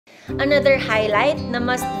Another highlight na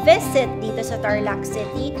must visit dito sa Tarlac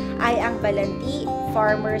City ay ang Balanti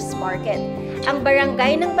Farmers Market. Ang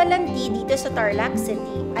barangay ng Balanti dito sa Tarlac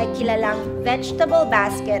City ay kilalang vegetable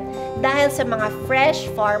basket dahil sa mga fresh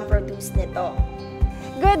farm produce nito.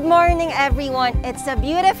 Good morning everyone! It's a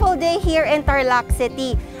beautiful day here in Tarlac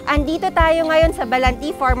City. Andito tayo ngayon sa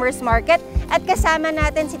Balanti Farmers Market at kasama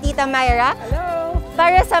natin si Tita Myra. Hello!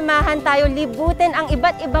 Para samahan tayo libutin ang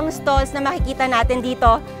iba't ibang stalls na makikita natin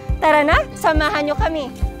dito. Tara na, samahan nyo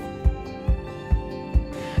kami.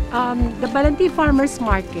 The Balanti Farmers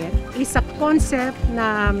Market is a concept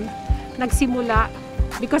na nagsimula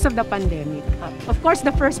because of the pandemic. Of course,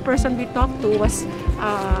 the first person we talked to was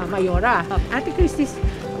Mayora. Ate Christy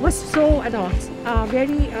was so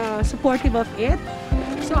very supportive of it.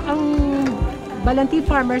 So, ang Balanti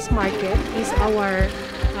Farmers Market is our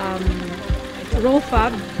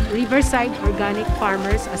ROFAB, Riverside Organic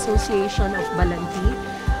Farmers Association of Balanti,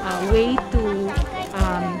 way to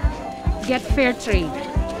get fair trade,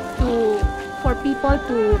 for people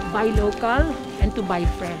to buy local and to buy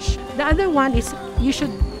fresh. The other one is you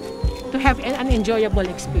should to have an enjoyable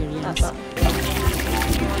experience.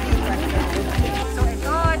 So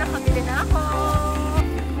ito, nakabili na ako.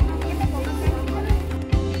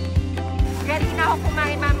 Ready na ako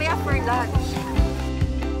kumain mamaya for lunch.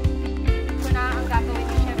 Ito na ang gagawin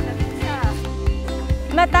ni Chef na pizza.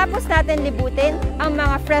 Matapos natin libutin ang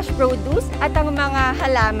mga fresh produce at ang mga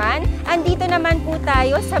halaman, andito naman po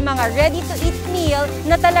tayo sa mga ready-to-eat meal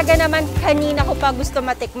na talaga naman kanina ko pa gusto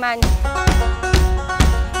matikman.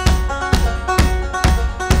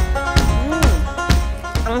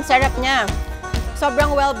 Ang sarap niya.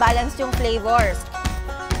 Sobrang well-balanced yung flavors.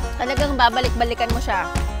 Talagang babalik-balikan mo siya.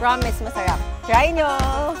 Promise, masarap. Try nyo!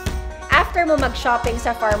 After mo mag-shopping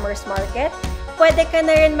sa farmers market, pwede ka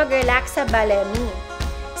na rin mag-relax sa Balemi.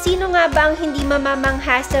 Sino nga ba ang hindi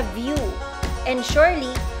mamamangha sa view? And surely,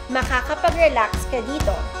 makakapag-relax ka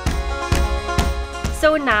dito.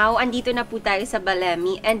 So now, andito na po tayo sa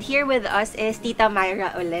Balemi and here with us is Tita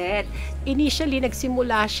Myra ulit. Initially,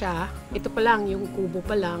 nagsimula siya, ito pa lang, yung kubo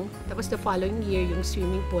pa lang, tapos the following year, yung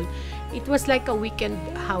swimming pool. It was like a weekend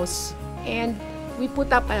house and we put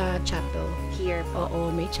up a chapel. Here po. Oo,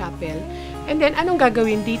 may chapel. And then, anong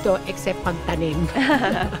gagawin dito except pagtanim?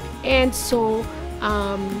 And so,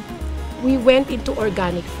 we went into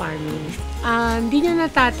organic farming. Hindi nyo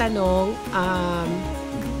natatanong,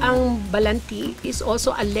 ang Balanti is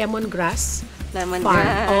also a lemongrass farm.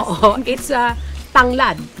 Oo, it's a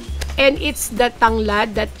tanglad. And it's the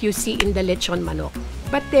tanglad that you see in the lechon manok.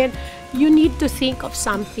 But then, you need to think of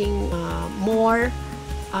something more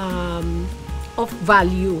of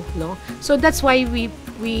value, no? So that's why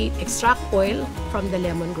we extract oil from the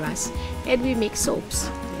lemongrass and we make soaps.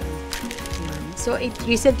 So it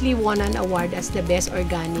recently won an award as the best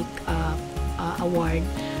organic award,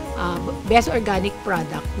 best organic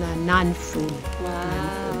product na non-food. Wow.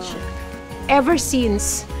 Non-food siya. Ever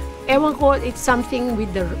since, ewan ko, it's something with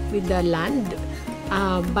the land,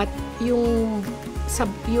 but yung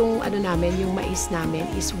ano namin, yung mais namin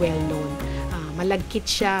is well known. Malagkit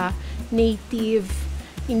siya, native,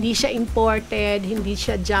 hindi siya imported, hindi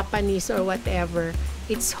siya Japanese or whatever.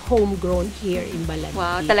 It's homegrown here in Balanti.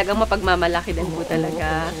 Wow, talagang mapagmamalaki din po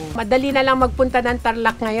talaga. Madali na lang magpunta ng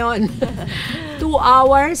Tarlac ngayon. 2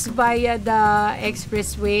 hours via the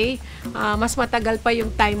expressway. Mas matagal pa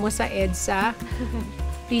yung time mo sa EDSA.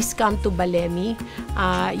 Please come to Balemi.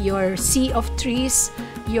 Your sea of trees,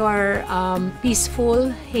 your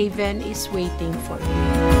peaceful haven is waiting for you.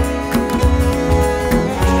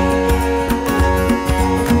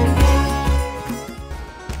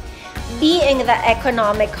 Being the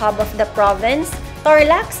economic hub of the province,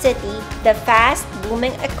 Tarlac City, the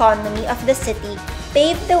fast-booming economy of the city,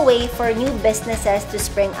 paved the way for new businesses to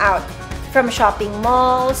spring out. From shopping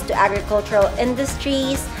malls to agricultural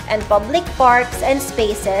industries and public parks and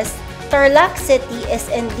spaces, Tarlac City is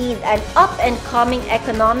indeed an up-and-coming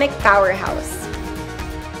economic powerhouse.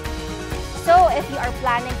 So, if you are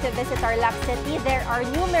planning to visit Tarlac City, there are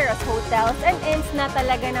numerous hotels and inns na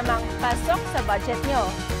talaga namang pasok sa budget nyo.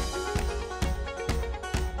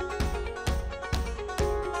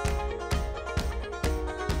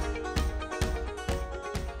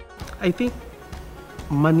 I think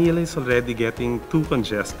Manila is already getting too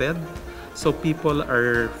congested, so people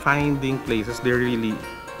are finding places they're really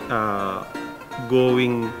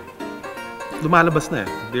lumalabas na.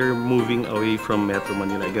 They're moving away from Metro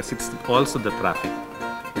Manila. I guess it's also the traffic.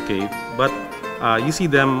 Okay, but you see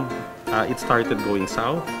them. It started going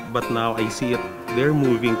south, but now I see it. They're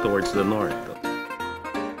moving towards the north.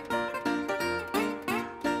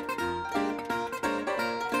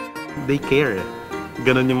 They care.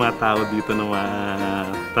 Ganon yung mga tao dito ng mga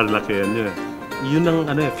Tarlacenyo. Yun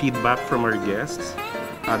ang feedback from our guests.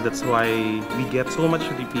 That's why we get so much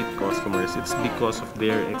repeat customers. It's because of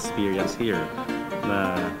their experience here.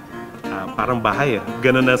 Na parang bahay.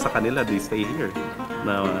 Ganon na sa kanila. They stay here.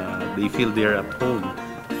 Na they feel they're at home.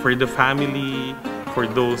 For the family, for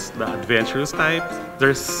those the adventurous types,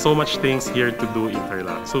 there's so much things here to do in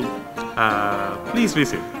Tarlac. So please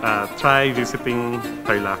visit. Try visiting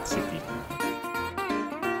Tarlac City.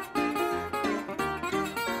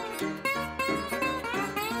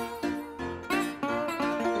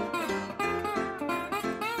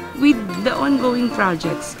 With the ongoing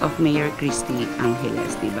projects of Mayor Christy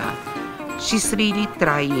Angeles, diba? She's really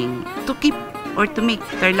trying to keep or to make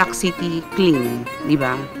Tarlac City clean,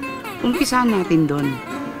 diba? Umpisahan natin doon.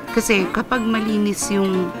 Kasi kapag malinis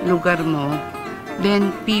yung lugar mo,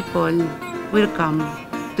 then people will come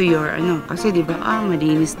to your kasi diba,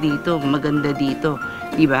 malinis dito, maganda dito,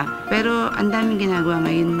 diba? Pero ang daming ginagawa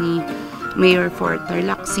ngayon ni Mayor for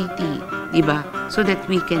Tarlac City, diba? So that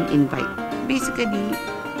we can invite. Basically,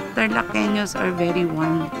 Tarlaceños are very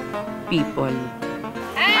warm people.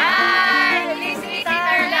 Hi! Visit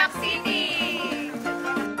Tarlac City!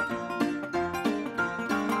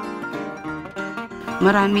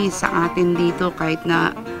 Marami sa atin dito kahit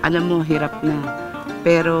na alam mo hirap na.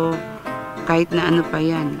 Pero kahit na ano pa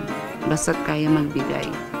yan, basta't kaya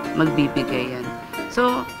magbibigay yan.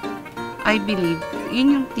 So, I believe,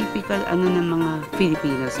 yun yung typical ng mga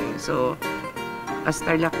Filipinos eh. So, as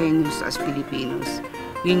Tarlaceños, as Filipinos,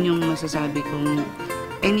 yun yung masasabi kong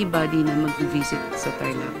anybody na mag-visit sa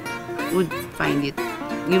Tarlac would find it,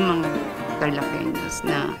 yung mga Tarlaceños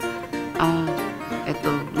na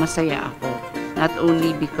eto, masaya ako. Not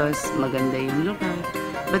only because maganda yung lugar,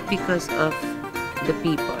 but because of the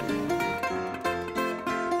people.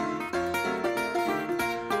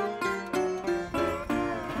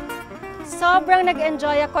 Sobrang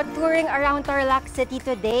nag-enjoy ako touring around Tarlac City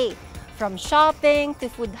today. From shopping to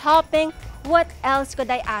food hopping, what else could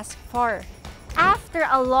I ask for? After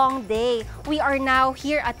a long day, we are now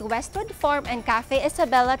here at Westwood Farm and Cafe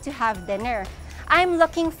Isabela to have dinner. I'm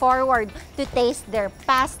looking forward to taste their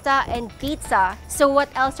pasta and pizza. So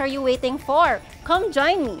what else are you waiting for? Come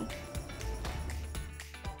join me.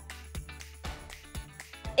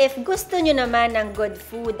 If gusto nyo naman ng good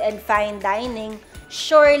food and fine dining,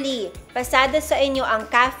 surely, pasada sa inyo ang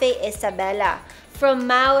Cafe Isabela. From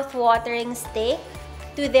mouth-watering steak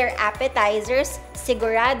to their appetizers,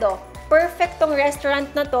 sigurado, perfect tong restaurant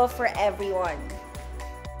na to for everyone.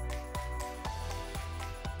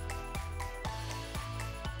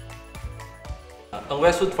 Ang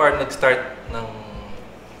Westwood Farm nag-start ng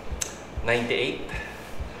 98.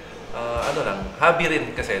 Hobby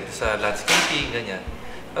rin kasi sa landscaping, ganyan.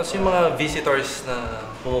 Tapos yung mga visitors na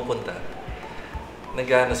pumupunta,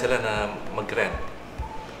 nag-ano sila na mag-rent.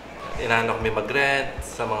 Inaano kami mag-rent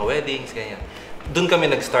sa mga weddings, ganyan. Doon kami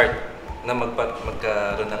nag-start na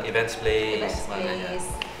magkaroon ng events place, mga ganyan.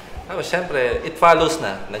 Tapos syempre, it follows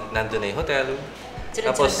na. Nandun na yung hotel.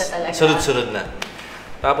 Sunod-sunod na talaga. Sunod-sunod na.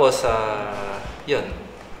 Tapos, yun,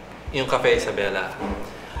 yung Cafe Isabela.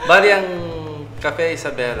 Bali ang Cafe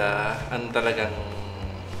Isabela, ang talagang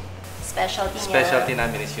specialty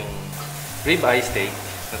namin is yung rib-eye steak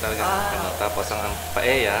na talagang tapos ang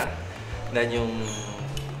paella, then yung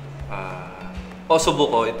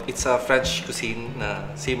osobuco, it's a French cuisine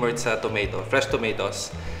na simmered sa fresh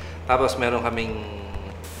tomatoes. Tapos meron kaming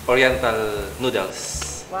oriental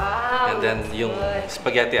noodles. Wow! And then yung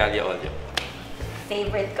spaghetti aglio olio.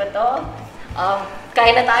 Favorite ko to.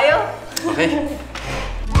 Kain na tayo? Okay.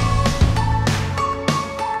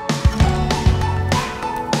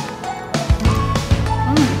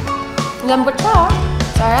 Lambot siya.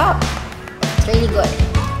 Sarap. It's really good.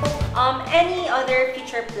 Any other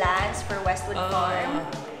future plans for Westwood Farm?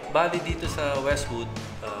 Bali dito sa Westwood,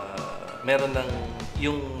 meron ng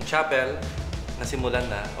yung chapel na simulan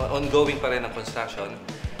na, ongoing pa rin ang construction.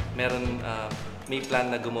 May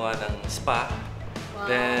plan na gumawa ng spa. Wow.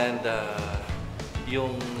 Then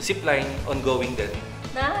yung zipline ongoing din.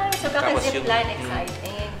 Nice. So kaka-zipline,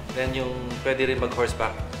 exciting. Then yung pwede rin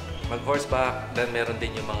mag-horseback, then meron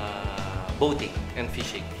din yung mga boating and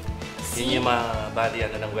fishing. Yun yung mga bali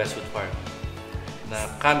ng Westwood Farm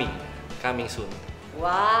na coming soon.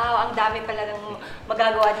 Wow! Ang dami pala ng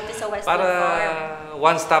magagawa dito sa Westwood Farm. Para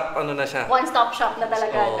one-stop na siya. One-stop shop na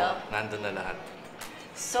talaga, no? Nandun na lahat.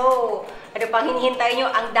 So, ano pang hinihintay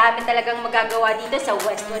nyo? Ang dami talagang magagawa dito sa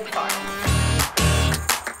Westwood Farm.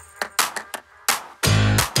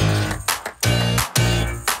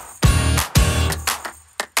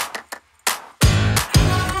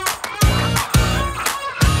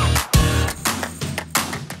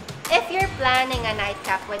 planning a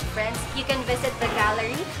nightcap with friends, you can visit the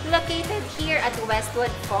gallery located here at Westwood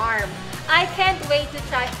Farm. I can't wait to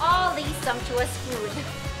try all these sumptuous food.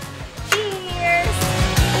 Cheers!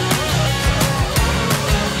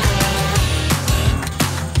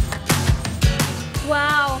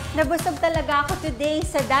 Wow! Nabusog talaga ako today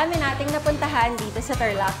sa dami nating napuntahan dito sa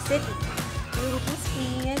Tarlac City.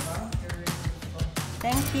 Please.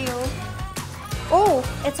 Thank you. Oh,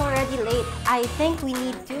 it's already late. I think we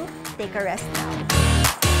need to take a rest now.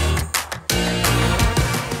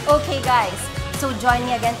 Okay guys, so join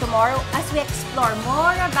me again tomorrow as we explore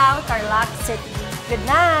more about Tarlac City. Good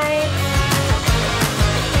night!